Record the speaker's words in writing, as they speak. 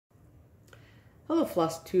Hello,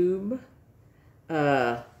 Flosstube.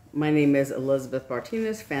 My name is Elizabeth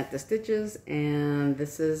Martinez, phantastitches, and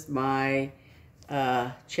this is my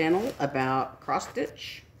channel about cross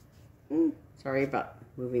stitch. Sorry about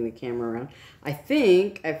moving the camera around. I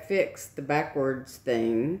think I fixed the backwards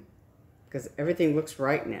thing because everything looks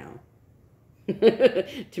right now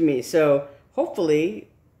to me. So hopefully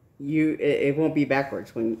it won't be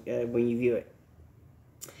backwards when you view it.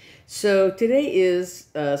 So today is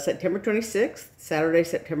September 26th, Saturday,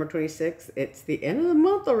 September 26th. It's the end of the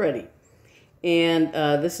month already. And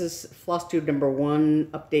this is Flosstube number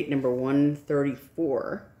 1, update number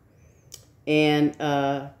 134. And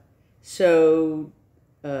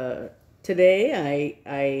today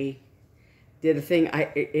I did a thing. I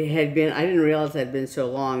didn't realize it had been so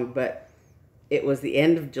long, but it was the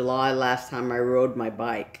end of July last time I rode my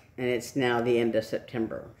bike, and it's now the end of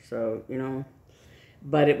September. So, you know.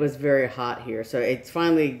 But it was very hot here, so it's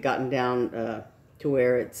finally gotten down to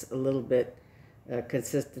where it's a little bit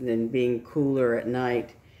consistent in being cooler at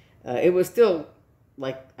night. It was still,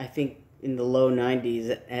 like, I think in the low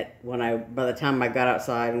 90s by the time I got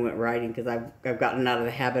outside and went riding, because I've gotten out of the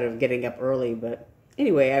habit of getting up early. But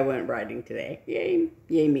anyway, I went riding today. Yay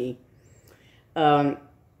me. I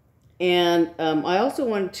also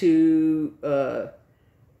wanted to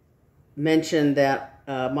mention that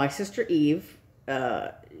my sister Eve,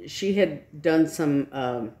 she had done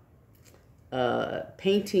some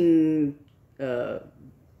painting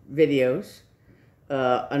videos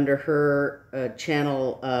under her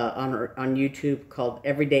channel on YouTube called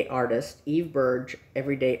Everyday Artist, Eve Burge,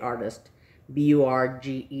 Everyday Artist,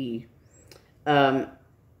 B-U-R-G-E.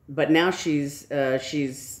 But now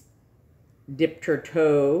she's dipped her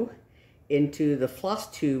toe into the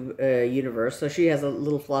Flosstube universe, so she has a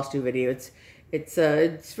little Flosstube video. It's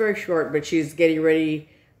very short, but she's getting ready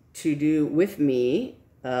to do with me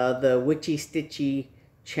the Witchy Stitchy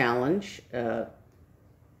challenge,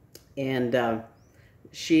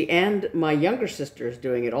 she and my younger sister is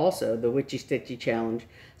doing it also, the Witchy Stitchy challenge.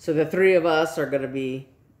 So the three of us are going to be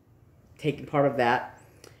taking part of that.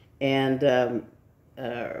 And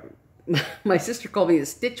my sister called me a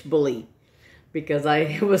stitch bully because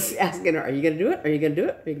I was asking her, "Are you going to do it? Are you going to do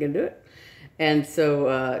it? Are you going to do it?" And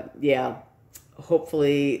so yeah.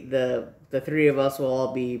 Hopefully the three of us will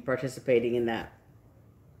all be participating in that.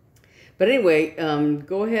 But anyway,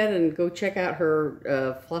 go ahead and go check out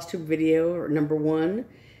her Flosstube video number 1.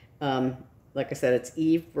 Like I said, it's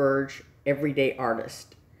Eve Burge, Everyday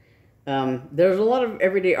Artist. There's a lot of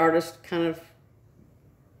Everyday Artist kind of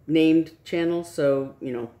named channels, so,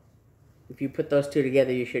 you know, if you put those two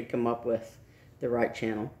together, you should come up with the right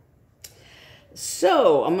channel.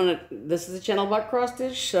 So this is a channel about cross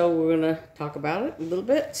stitch, so we're gonna talk about it a little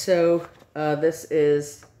bit. So this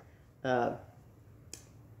is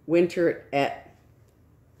winter at,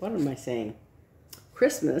 what am I saying?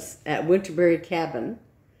 Christmas at Winterberry Cabin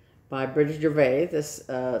by Brenda Gervais. This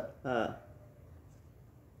the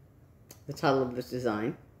title of this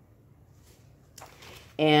design.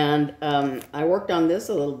 And I worked on this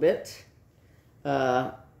a little bit.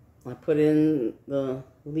 I put in the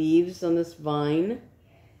leaves on this vine,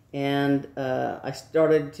 and I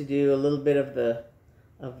started to do a little bit of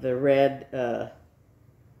the red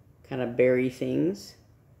kind of berry things.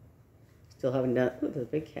 Still haven't done, oh, there's a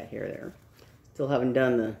big cat hair there. Still haven't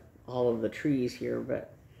done all of the trees here,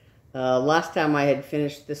 but last time I had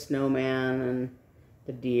finished the snowman and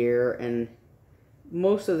the deer, and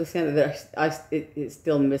most of the center there, it's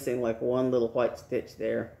still missing like one little white stitch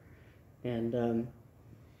there, and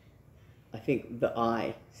I think the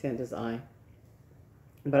eye, Santa's eye.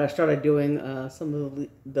 But I started doing some of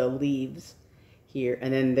the leaves here,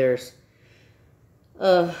 and then there's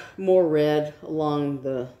more red along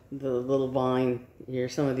the little vine here.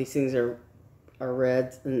 Some of these things are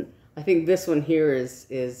reds, and I think this one here is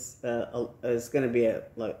going to be a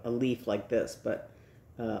leaf like this, but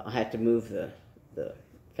I had to move the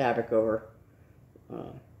fabric over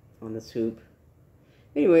on this hoop.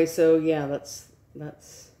 Anyway, so yeah, that's.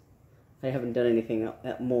 I haven't done anything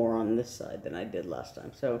more on this side than I did last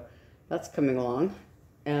time. So that's coming along.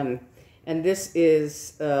 And this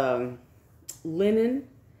is linen.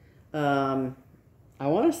 I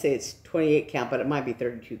want to say it's 28 count, but it might be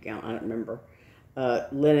 32 count. I don't remember.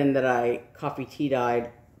 Linen that I coffee tea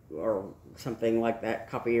dyed or something like that.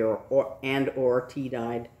 Coffee or tea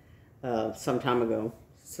dyed some time ago.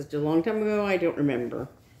 Such a long time ago, I don't remember.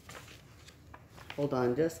 Hold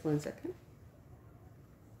on just 1 second.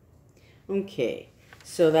 Okay,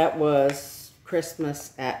 so that was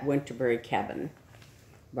Christmas at Winterberry Cabin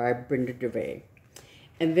by Brenda Gervais.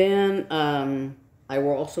 And then I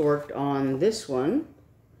also worked on this one,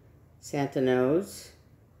 Santa knows.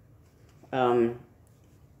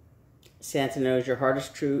 Santa knows your heart is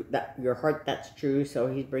true. That your heart that's true. So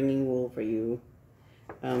he's bringing wool for you.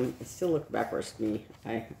 It still looks backwards to me.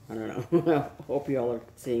 I don't know. I hope you all are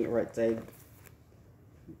seeing it right side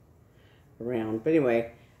around. But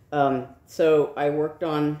anyway, so I worked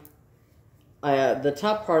on the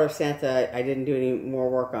top part of Santa. I didn't do any more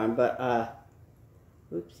work on, but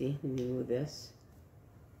oopsie, let me move this.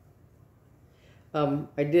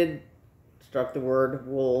 I did start the word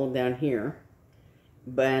wool down here,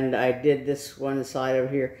 and I did this one side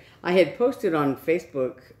over here. I had posted on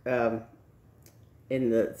Facebook in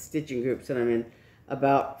the stitching groups that I'm in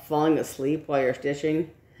about falling asleep while you're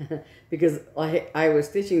stitching because I was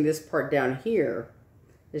stitching this part down here.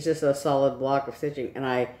 It's just a solid block of stitching, and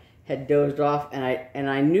I had dozed off, and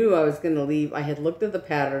I knew I was going to leave. I had looked at the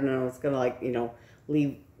pattern, and I was going to, like, you know,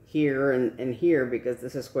 leave here and here because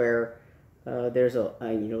this is where there's you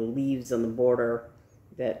know, leaves on the border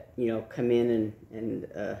that, you know, come in and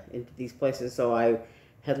into these places. So I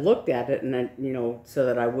had looked at it, and then, you know, so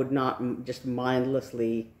that I would not just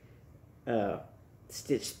mindlessly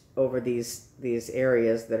stitch over these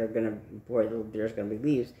areas that are gonna, where there's gonna be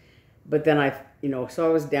leaves. But then you know, so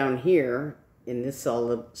I was down here in this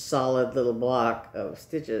solid little block of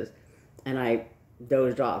stitches, and I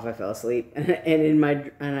dozed off. I fell asleep, and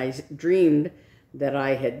I dreamed that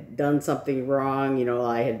I had done something wrong. You know,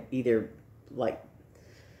 I had either like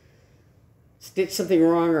stitched something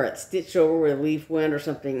wrong, or it stitched over where the leaf went or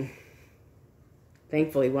something.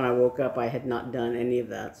 Thankfully, when I woke up, I had not done any of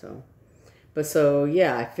that. So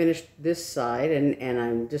yeah, I finished this side, and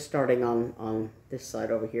I'm just starting on this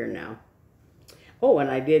side over here now. Oh,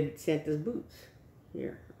 and I did Santa's boots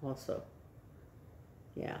here also.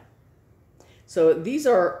 Yeah. So these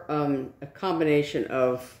are a combination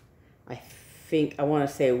of, I want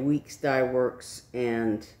to say, Weeks Dye Works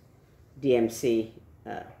and DMC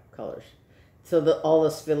colors. So all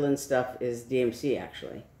this fill-in stuff is DMC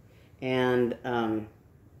actually, and I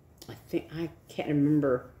can't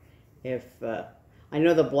remember if I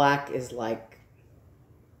know the black is like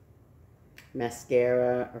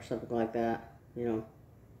mascara or something like that, you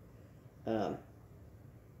know.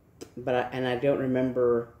 But I don't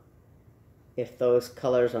remember if those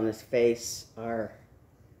colors on his face are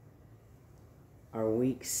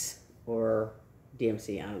Weeks or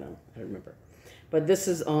DMC. I don't know. I don't remember. But this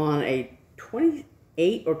is on a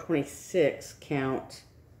 28 or 26 count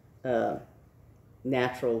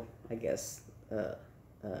natural, I guess.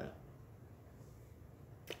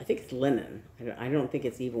 I think it's linen. I don't think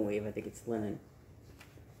it's even weave. I think it's linen.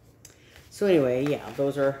 So anyway, yeah,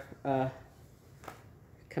 those are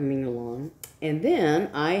coming along. And then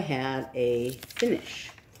I had a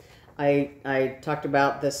finish. I talked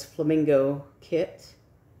about this Flamingo kit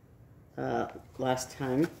last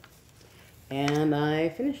time, and I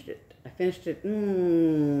finished it. I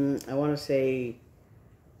want to say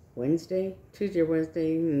Tuesday or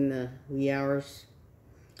Wednesday in the wee hours.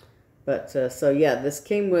 But so yeah, this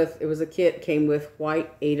came with, it was a kit, came with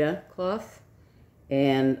white Aida cloth,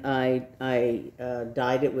 and I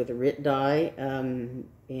dyed it with a RIT dye, and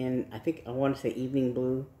I want to say evening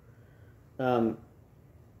blue.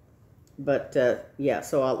 Yeah,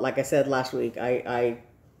 so like I said last week, I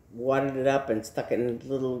wadded it up and stuck it in a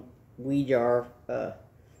little wee jar,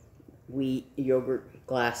 wee yogurt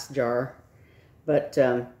glass jar. But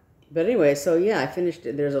anyway, so yeah, I finished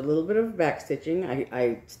it. There's a little bit of back stitching.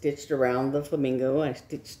 I stitched around the flamingo. I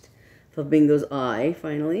stitched Flamingo's eye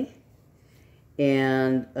finally,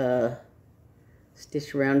 and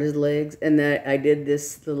stitched around his legs. And then I did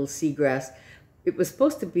this little seagrass. It was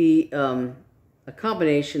supposed to be a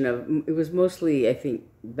combination of, it was mostly, I think,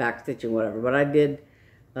 back stitching, whatever. But I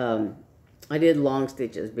did long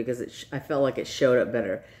stitches because I felt like it showed up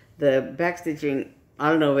better. The back stitching, I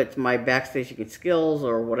don't know if it's my back stitching skills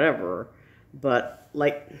or whatever, but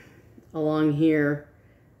like along here,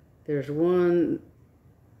 there's one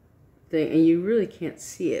thing, and you really can't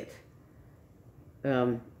see it.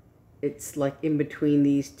 It's like in between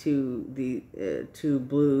these two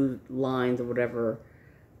blue lines or whatever,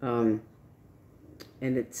 and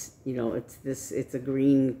it's, you know, it's a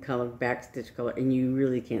green color, back stitch color, and you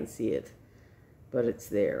really can't see it, but it's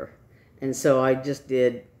there. And so I just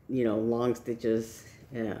did, you know, long stitches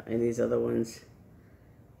and these other ones,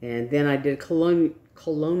 and then I did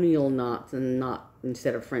colonial knots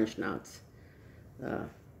instead of French knots.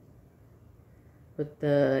 But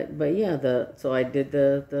yeah, so I did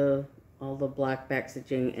all the black back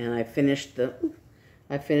stitching, and I finished the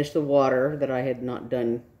water that I had not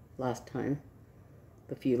done last time,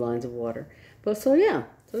 the few lines of water. But so yeah,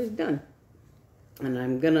 so it's done, and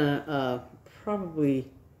I'm gonna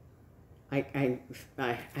probably I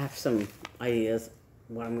have some ideas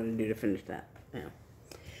what I'm going to do to finish that now.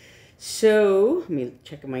 So let me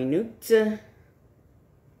check my notes.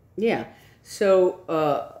 Yeah.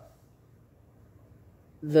 So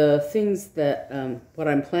the things that what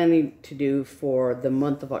I'm planning to do for the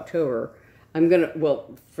month of October,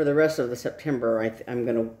 for the rest of the September, I'm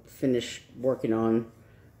gonna finish working on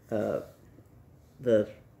those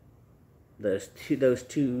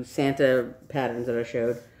two Santa patterns that I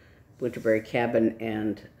showed, Winterberry Cabin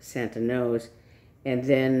and Santa Nose, and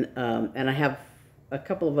then and I have a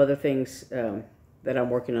couple of other things that I'm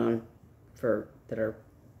working on that are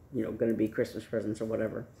going to be Christmas presents or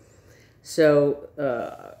whatever. So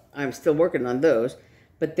I'm still working on those.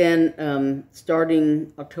 But then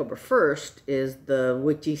starting October 1st is the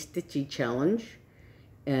Witchy Stitchy challenge,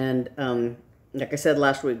 and like I said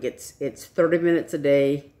last week, it's 30 minutes a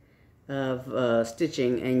day of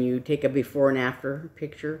stitching, and you take a before and after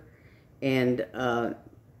picture, and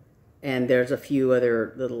there's a few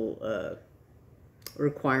other little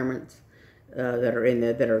requirements that are in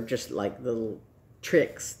there that are just like little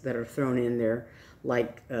tricks that are thrown in there,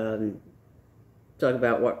 like talk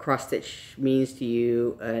about what cross stitch means to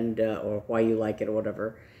you, and or why you like it or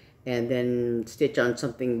whatever, and then stitch on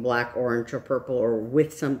something black, orange, or purple, or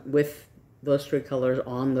with those three colors,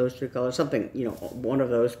 on those three colors, something, one of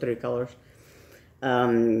those three colors.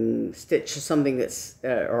 Stitch something that's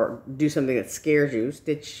or do something that scares you.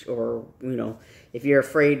 Stitch, or if you're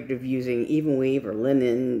afraid of using even weave or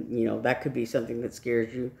linen, that could be something that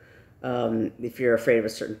scares you. If you're afraid of a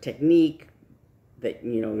certain technique, that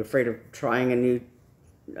you're afraid of trying a new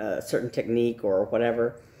certain technique or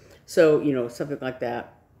whatever, so something like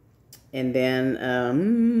that. And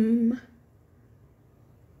then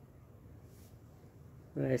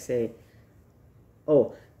what did I say?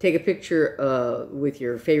 Oh, take a picture with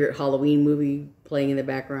your favorite Halloween movie playing in the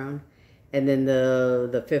background. And then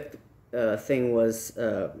the fifth thing was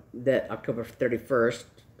that October 31st,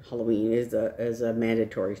 Halloween, is a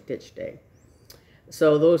mandatory stitch day.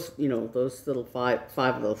 So those those little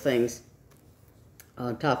five little things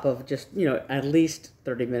on top of just at least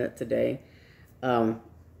 30 minutes a day.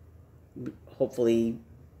 Hopefully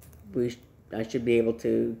I should be able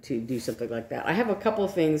to do something like that. I have a couple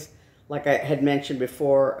of things, like I had mentioned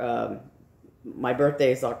before. My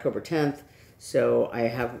birthday is October 10th, so I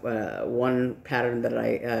have one pattern that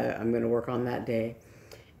I'm going to work on that day,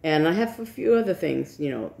 and I have a few other things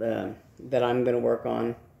that I'm going to work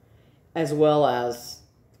on, as well as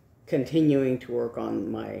continuing to work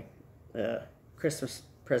on my Christmas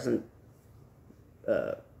present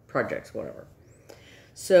projects, whatever.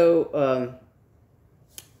 So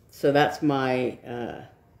so that's my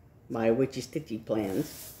my Witchy Stitchy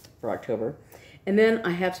plans for October. And then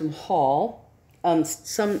I have some haul,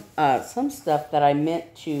 some stuff that I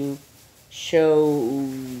meant to show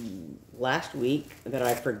last week that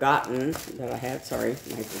I've forgotten that I had. Sorry,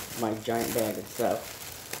 my giant bag of stuff.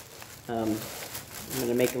 I'm going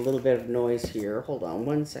to make a little bit of noise here. Hold on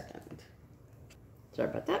one second. Sorry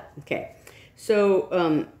about that. Okay.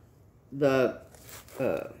 So the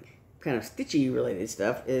kind of stitchy related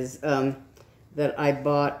stuff is that I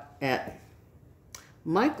bought at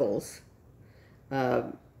Michael's.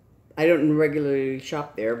 I don't regularly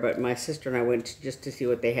shop there, but my sister and I went just to see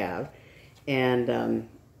what they have, and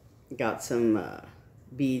got some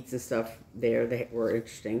beads and stuff there that were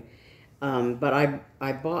interesting. But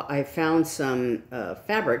I found some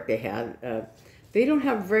fabric they had. They don't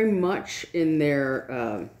have very much in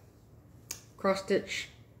their cross stitch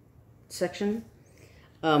section,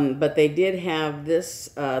 but they did have this.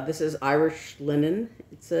 This is Irish linen.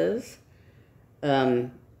 It says.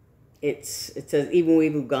 It says even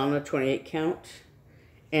weave Uganda 28 count,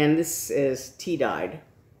 and this is tea dyed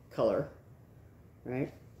color,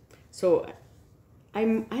 right? So I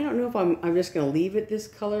don't know if I'm just gonna leave it this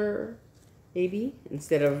color, maybe,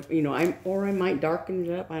 instead of or I might darken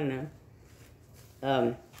it up. I don't know.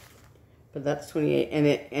 But that's 28,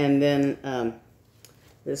 and then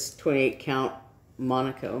this 28 count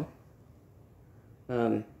Monaco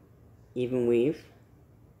even weave,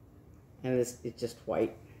 and it's just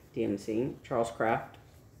white DMC Charles Craft.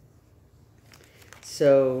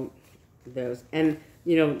 So those, and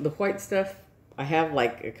the white stuff, I have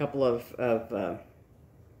like a couple of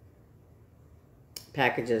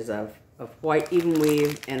packages of white even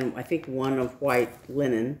weave, and I think one of white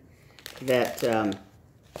linen that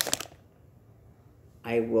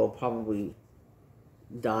I will probably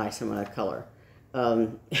dye some other color.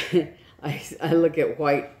 I look at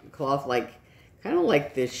white cloth kind of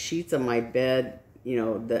like the sheets on my bed,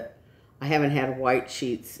 that I haven't had white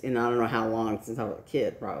sheets in I don't know how long, since I was a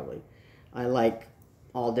kid probably. I like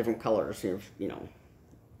all different colors, you know.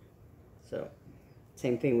 So,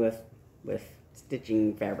 same thing with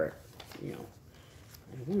stitching fabric, you know.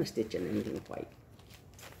 I don't want to stitch in anything white.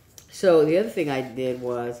 So the other thing I did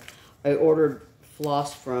was I ordered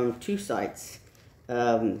floss from two sites,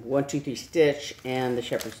 123 Stitch and the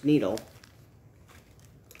Shepherd's Needle.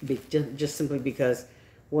 Just simply because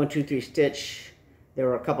 123 Stitch, there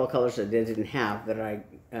were a couple of colors that they didn't have that I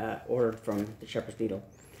ordered from the Shepherd's Needle.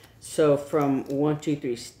 So from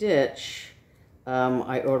 123 Stitch,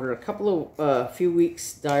 I ordered a few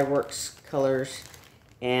weeks Dye Works colors,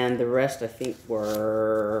 and the rest I think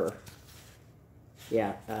were,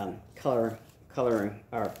 yeah, coloring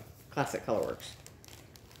or Classic Colorworks.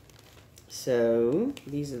 So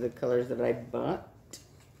these are the colors that I bought.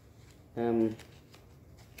 3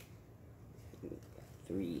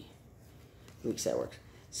 weeks that works.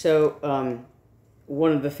 So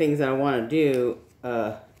one of the things that I want to do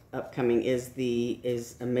upcoming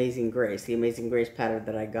is Amazing Grace, the Amazing Grace pattern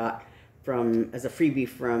that I got from as a freebie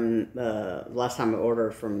from last time I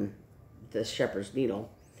ordered from the Shepherd's Needle.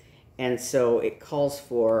 And so it calls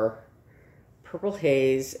for Purple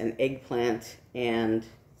Haze and Eggplant and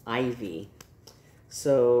Ivy.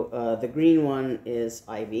 So the green one is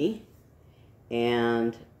Ivy,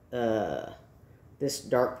 and this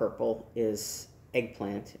dark purple is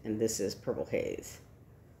Eggplant, and this is Purple Haze.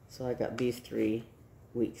 So I got these 3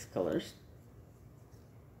 weeks colors.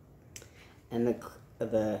 And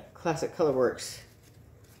the Classic Colorworks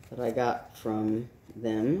that I got from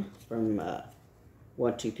them, from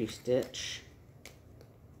 123 Stitch.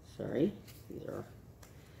 Sorry, these are.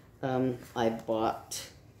 I bought,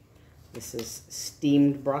 this is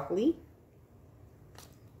Steamed Broccoli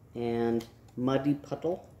and Muddy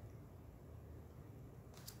Puddle,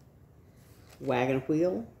 Wagon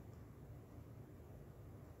Wheel,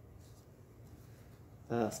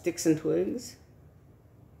 Sticks and Twigs.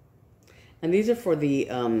 And these are for the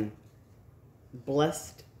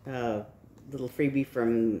blessed little freebie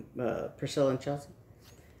from Priscilla and Chelsea.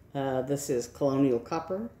 This is Colonial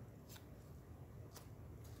Copper,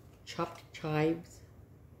 Chopped Chives.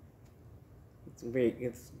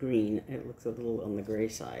 It's green. It looks a little on the gray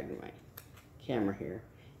side in my camera here.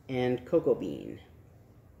 And Cocoa Bean.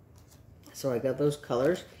 So I got those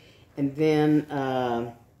colors. And then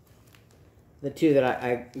the two that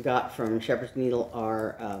I got from Shepherd's Needle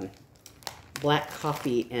are Black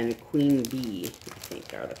Coffee and Queen Bee, I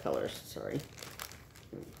think are the colors. Sorry.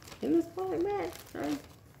 In this poly bag. Sorry.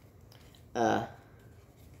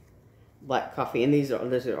 Black Coffee, and these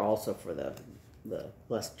are also for the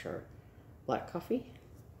blessed chart. Black Coffee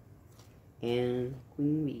and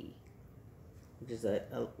Queen Bee, which is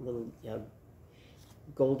a little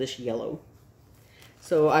goldish yellow.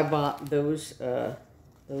 So I bought those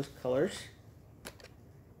colors,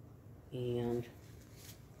 and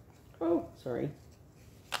oh, sorry,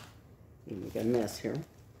 we got a mess here.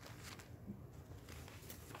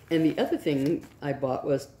 And the other thing I bought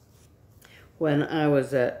was when I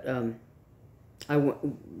was at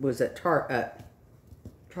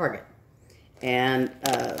Target, and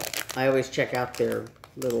I always check out their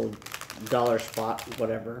little dollar spot,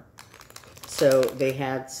 whatever. So they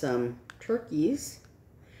had some turkeys,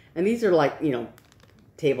 and these are like, you know,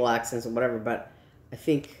 table accents or whatever, but I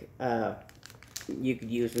think you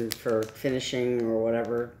could use them for finishing or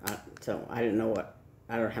whatever. So I didn't know what,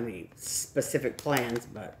 I don't have any specific plans,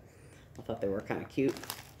 but I thought they were kind of cute.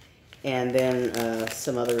 And then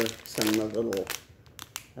some little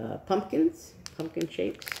pumpkin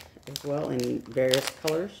shapes as well in various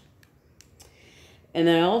colors. And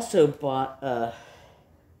then I also bought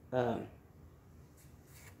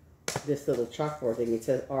this little chalkboard thing. It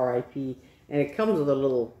says R.I.P. and it comes with a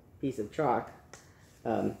little piece of chalk,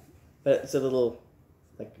 but it's a little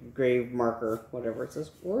like grave marker, whatever. It says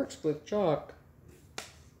works with chalk.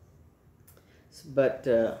 But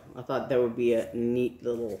I thought that would be a neat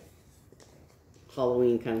little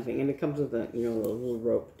Halloween kind of thing, and it comes with a, you know, a little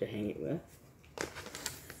rope to hang it with.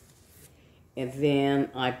 And then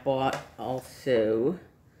I bought also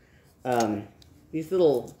these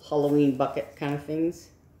little Halloween bucket kind of things.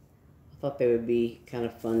 I thought they would be kind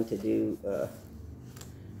of fun to do,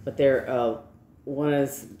 but they're one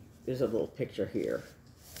is, there's a little picture here.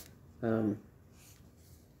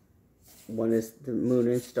 One is the moon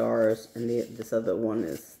and stars, and this other one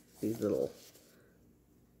is these little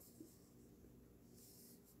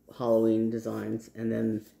Halloween designs, and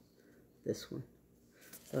then this one.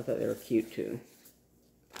 So I thought they were cute too.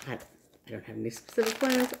 I don't have any specific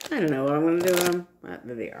plans. I don't know what I'm going to do with them, but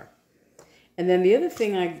there they are. And then the other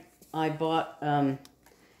thing I bought, and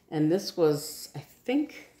this was, I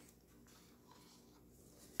think,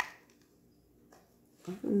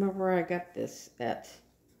 don't remember where I got this at.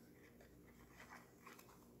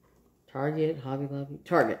 Target, Hobby Lobby,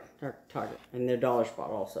 Target, and their dollar spot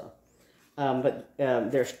also. But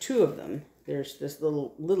there's two of them. There's this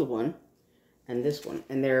little one, and this one,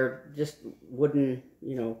 and they're just wooden,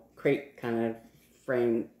 you know, crate kind of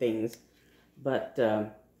frame things. But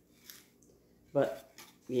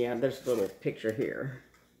yeah, there's a little picture here.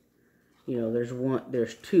 You know,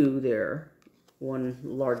 there's two there, one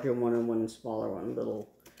larger one and one smaller one, little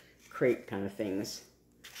crate kind of things.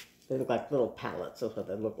 They look like little pallets, that's what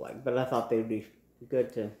they look like. But I thought they'd be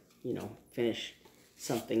good to, you know, finish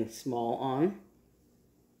something small on.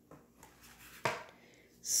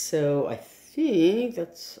 So I think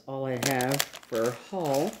that's all I have for a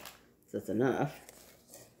haul. That's enough.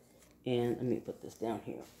 And let me put this down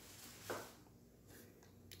here.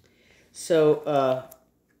 So,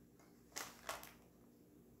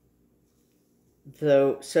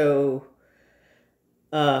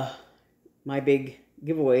 my big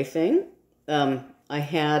giveaway thing. I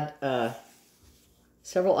had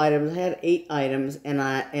several items. I had 8 items,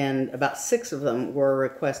 and about 6 of them were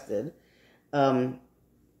requested. And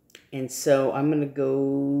so I'm gonna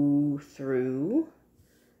go through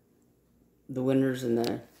the winners and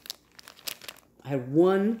I had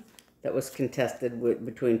one that was contested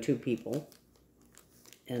between 2 people,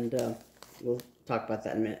 and we'll talk about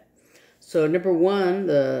that in a minute. So number 1,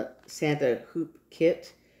 the Santa Hoop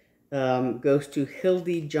Kit, goes to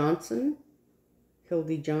Hildy Johnson.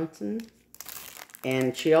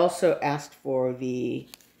 And she also asked for the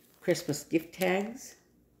Christmas gift tags.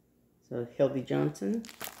 So Hildy Johnson.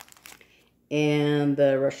 And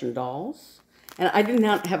the Russian dolls. And I did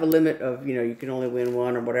not have a limit of, you know, you can only win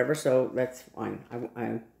one or whatever, so that's fine.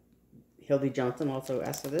 Hildy Johnson also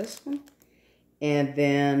asked for this one. And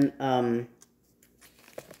then, hold on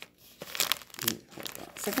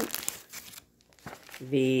a second.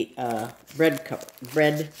 The bread cover.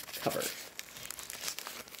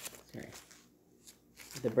 Sorry.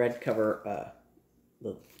 The bread cover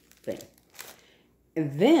little thing.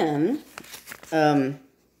 And then,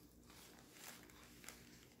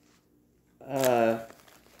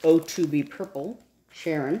 O2B Purple,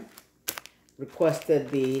 Sharon, requested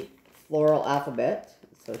the floral alphabet,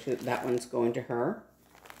 so that one's going to her.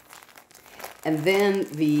 And then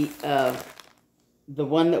the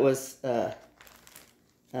one that was there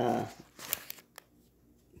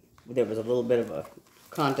was a little bit of a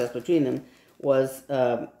contest between them was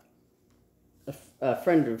a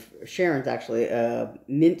friend of Sharon's, actually,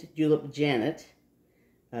 Mint Julep Janet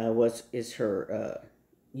is her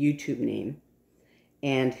YouTube name,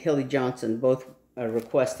 and Hildy Johnson both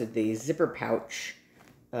requested the zipper pouch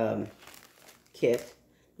kit,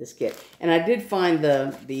 this kit. And I did find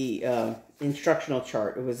the instructional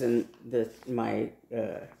chart. It was in my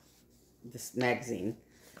this magazine,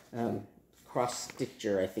 Cross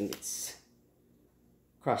Stitcher, I think it's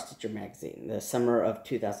Cross Stitcher magazine, the summer of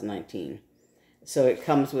 2019. So it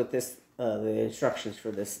comes with this the instructions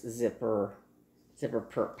for this zipper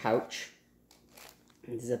pouch.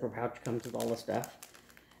 The zipper pouch comes with all the stuff.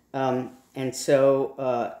 And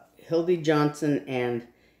so Hildy Johnson and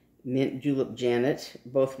Mint Julep Janet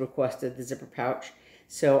both requested the zipper pouch.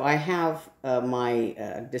 So I have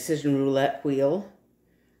my decision roulette wheel,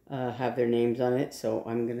 have their names on it. So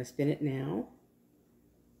I'm going to spin it now.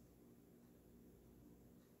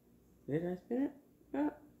 Did I spin it?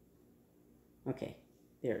 Oh. Okay,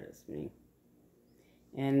 there it is spinning.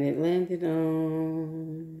 And it landed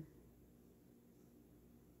on...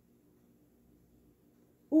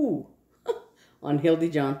 Ooh, on Hildy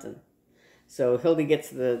Johnson. So Hildy gets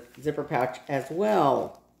the zipper pouch as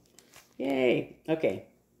well. Yay. Okay.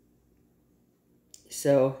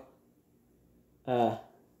 So, okay.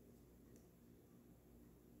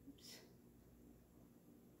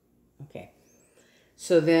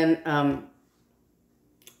 So then,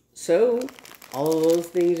 so all of those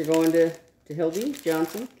things are going to Hildy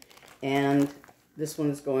Johnson, and this one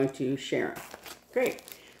is going to Sharon. Great.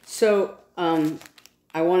 So,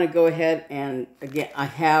 I want to go ahead and I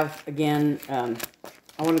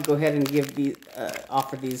want to go ahead and give these,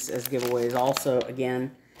 offer these as giveaways also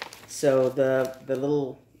again. So the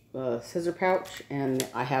little scissor pouch, and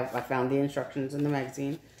I found the instructions in the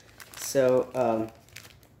magazine. So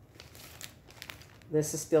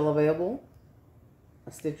this is still available.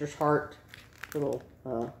 A Stitcher's Heart little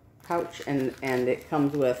pouch, and it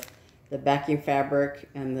comes with the backing fabric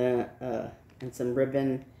and and some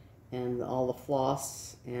ribbon and all the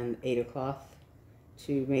floss and Aida cloth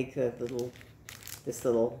to make this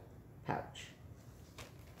little pouch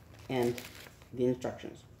and the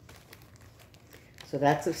instructions. So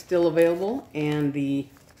that's still available, and the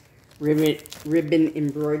ribbon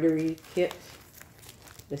embroidery kit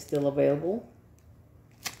is still available.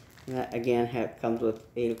 And that again comes with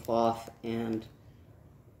Ada cloth and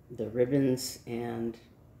the ribbons and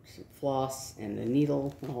some floss and the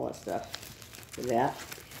needle and all that stuff for that.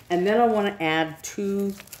 And then I want to add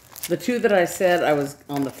the two that I said I was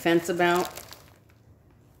on the fence about.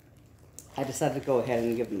 I decided to go ahead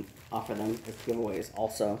and offer them as giveaways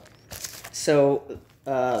also. So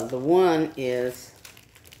the one is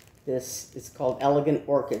this. It's called Elegant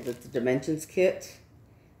Orchid. It's a dimensions kit,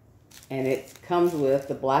 and it comes with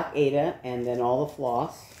the black Ada and then all the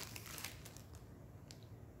floss.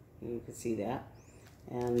 You can see that,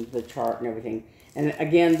 and the chart and everything. And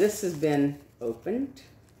again, this has been opened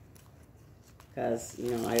because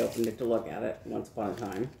I opened it to look at it once upon a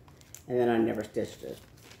time, and then I never stitched it.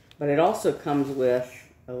 But it also comes with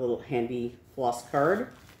a little handy floss card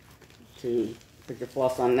to put your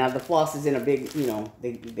floss on. Now the floss is in a big,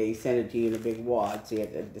 they send it to you in a big wad, so you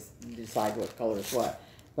have to decide what color is what.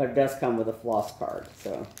 But it does come with a floss card.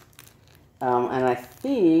 So, and I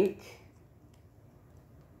think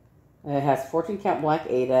it has 14 count black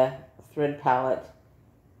Ada, thread palette.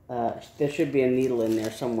 There should be a needle in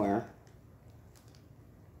there somewhere.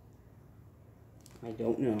 I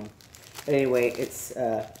don't know. But anyway, it's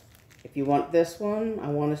if you want this one, I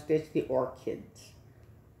want to stitch the orchids.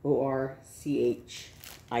 O-R-C-H-I-D-S,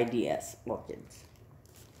 orchids.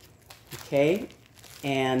 Okay,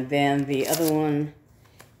 and then the other one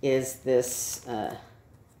is this,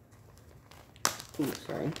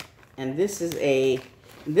 sorry, and this is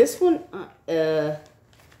this one, I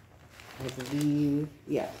believe,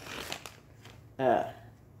 yeah,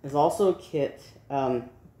 is also a kit.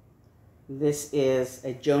 This is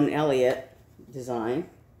a Joan Elliott design.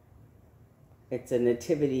 It's a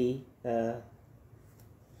nativity,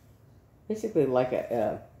 basically like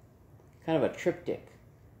a kind of a triptych.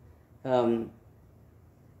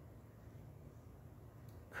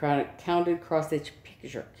 Counted cross-stitch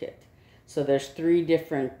picture kit. So there's 3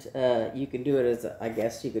 different, you can do it as, I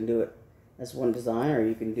guess you can do it as one design, or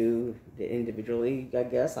you can do it individually, I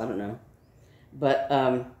guess, I don't know. But,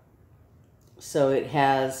 so it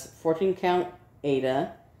has 14 count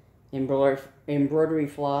Ada, embroidery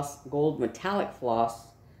floss, gold metallic floss,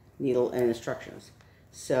 needle, and instructions.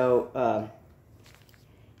 So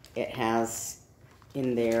it has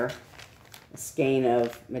in there a skein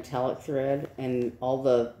of metallic thread, and all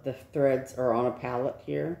the threads are on a palette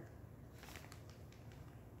here.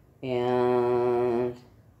 And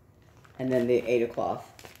then the Ada cloth.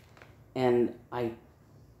 And I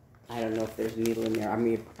don't know if there's a needle in there. I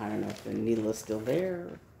mean, I don't know if the needle is still there.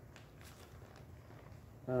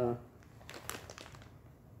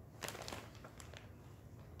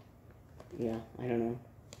 Yeah, I don't know.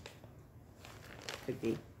 Could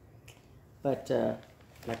be. But,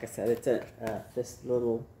 like I said, it's this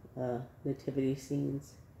little nativity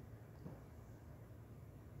scenes.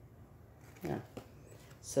 Yeah.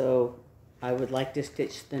 So, I would like to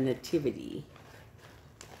stitch the nativity.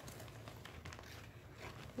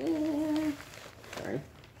 Sorry.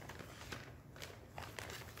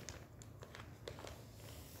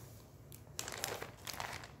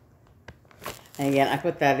 And again, I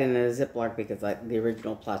put that in a Ziploc because the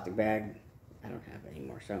original plastic bag, I don't have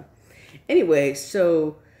anymore. So, anyway,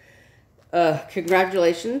 so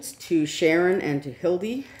congratulations to Sharon and to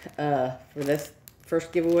Hildy for this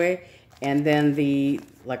first giveaway. And then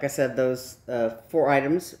like I said, those 4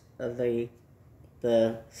 items, the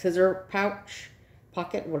scissor pouch,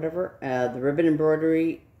 pocket, whatever, the ribbon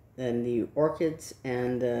embroidery, and the orchids,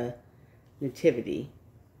 and the nativity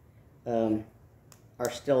are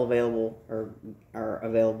still available, or are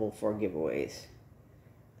available for giveaways.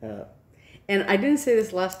 And I didn't say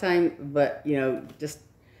this last time, but just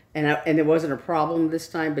and it wasn't a problem this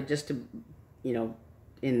time, but just to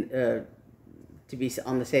to be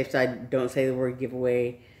on the safe side, don't say the word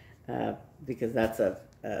giveaway, because that's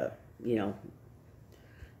we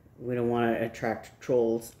don't want to attract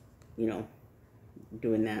trolls,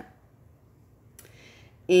 doing that.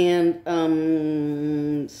 And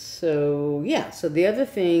so yeah, so the other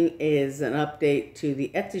thing is an update to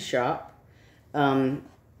the Etsy shop.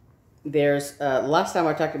 There's last time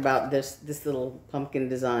I talked about this little pumpkin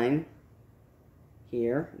design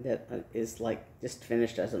here that is like just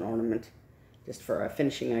finished as an ornament, just for a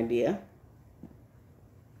finishing idea.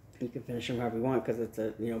 You can finish them however you want because it's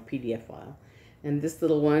a PDF file. And this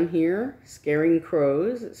little one here, scaring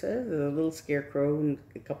crows, it says, a little scarecrow and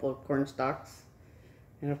a couple of corn stalks.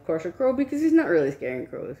 And of course a crow, because he's not really scaring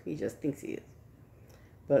crows, he just thinks he is.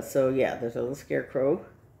 But so yeah, there's a little scarecrow.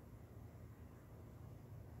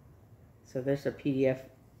 So there's a PDF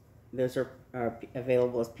those are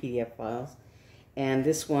available as PDF files. And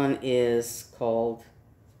this one is called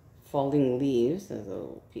Falling Leaves. There's a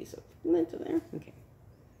little piece of lint in there. Okay.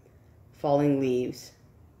 Falling Leaves.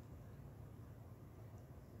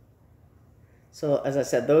 So as I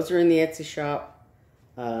said, those are in the Etsy shop,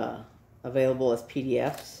 available as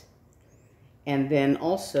PDFs. And then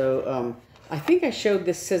also, I think I showed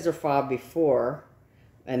this scissor fob before,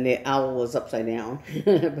 and the owl was upside down, but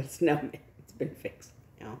it's been fixed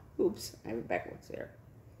now. Oops, I have it backwards there.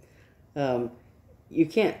 You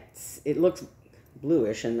can't, it looks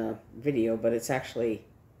bluish in the video, but it's actually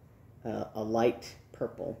a light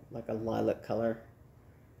purple, like a lilac color.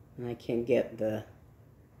 And I can't get the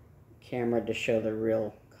camera to show the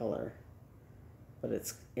real color, but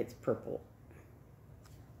it's purple.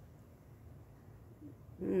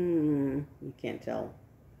 You can't tell.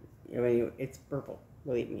 I mean, it's purple.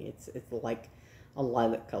 Believe me, it's like a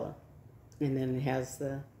lilac color. And then it has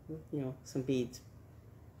the, some beads.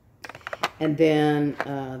 And then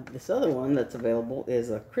this other one that's available is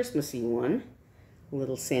a Christmassy one,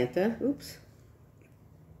 Little Santa. Oops.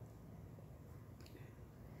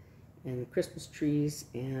 And Christmas trees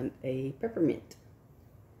and a peppermint.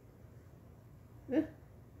 Peppermint.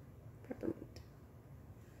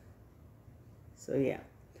 So yeah,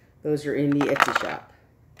 those are in the Etsy shop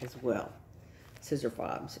as well. Scissor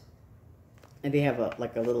fobs. And they have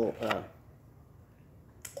like a little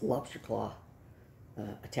lobster claw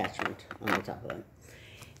attachment on the top of them.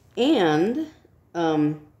 And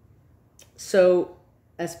so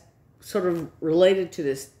as sort of related to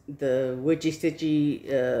this, the Witchy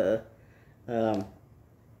Stitchy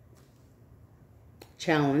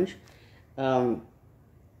challenge, on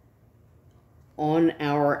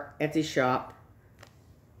our Etsy shop,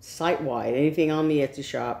 site-wide, anything on the Etsy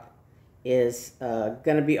shop is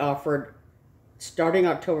going to be offered starting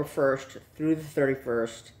October 1st through the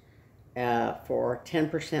 31st for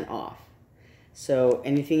 10% off. So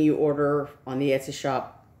anything you order on the Etsy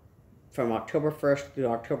shop from October 1st through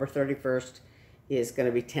October 31st is going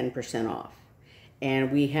to be 10% off.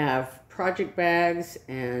 And we have project bags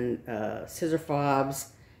and scissor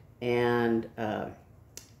fobs and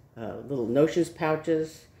little notions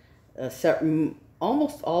pouches.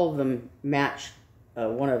 Almost all of them match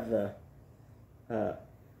one of the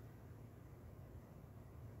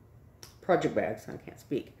project bags. I can't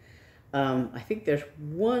speak. I think there's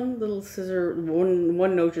one little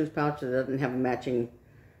one notions pouch that doesn't have a matching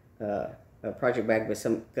project bag,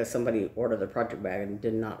 because somebody ordered the project bag and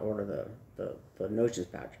did not order the notions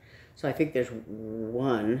pouch. So I think there's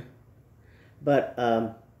one, but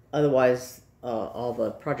otherwise all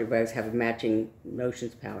the project bags have a matching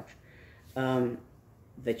notions pouch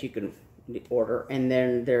that you can order. And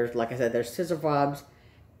then there's, like I said, there's scissor fobs,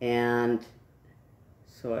 and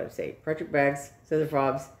so I'd say project bags, scissor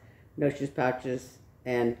fobs, notions pouches,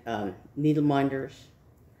 and needle minders.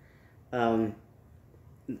 So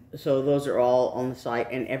those are all on the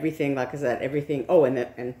site, and everything, like I said, everything. Oh,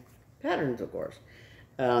 and patterns, of course.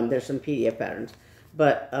 There's some PDF patterns,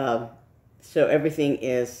 but so everything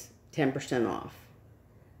is 10% off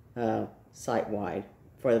site-wide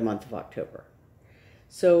for the month of October.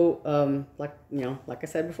 So, like I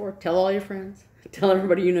said before, tell all your friends, tell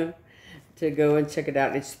everybody you know to go and check it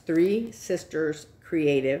out. It's Three Sisters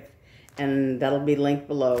Creative, and that'll be linked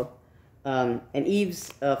below. And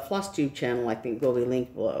Eve's Flosstube channel, I think, will be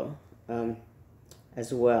linked below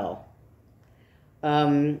as well.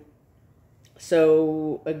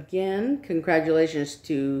 So, again, congratulations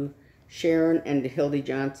to Sharon and to Hildy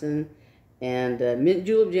Johnson. And Mint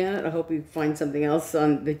Julep Janet, I hope you find something else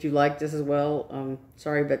that you like just as well.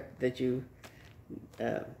 Sorry but that you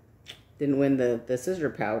didn't win the scissor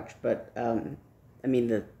pouch, but I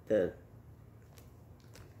mean the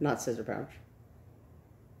not scissor pouch.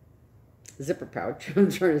 Zipper pouch, I'm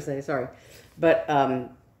trying to say, sorry. But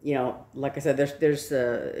like I said, there's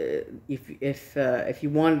if you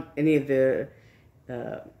want any of the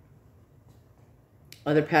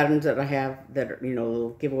other patterns that I have that are,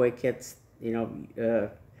 little giveaway kits,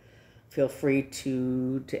 feel free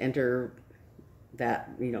to enter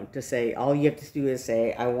that, to say, all you have to do is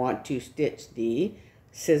say, I want to stitch the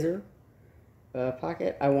scissor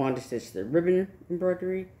pocket, I want to stitch the ribbon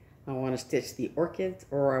embroidery, I want to stitch the orchids,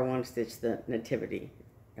 or I want to stitch the nativity.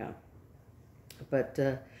 Yeah. But,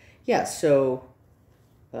 yeah, so,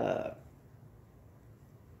 I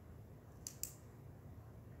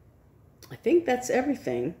think that's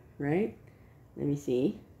everything, right? Let me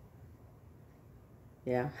see.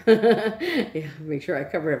 Yeah. Yeah, make sure I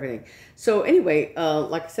cover everything. So anyway,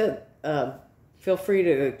 like I said, feel free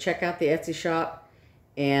to check out the Etsy shop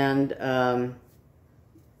and,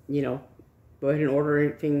 go ahead and order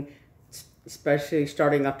anything especially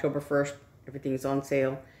starting October 1st. Everything's on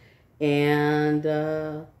sale. And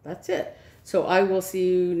that's it. So I will see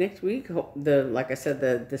you next week. Like I said,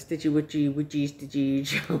 the Stitchy Witchy Stitchy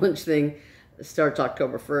challenge thing starts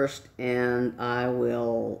October 1st, and I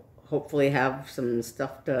will hopefully have some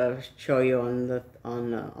stuff to show you on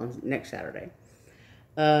next Saturday.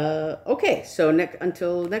 Okay, so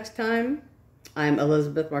until next time, I'm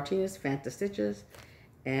Elizabeth Martinez, phantastitches,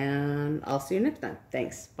 and I'll see you next time.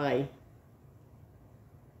 Thanks. Bye.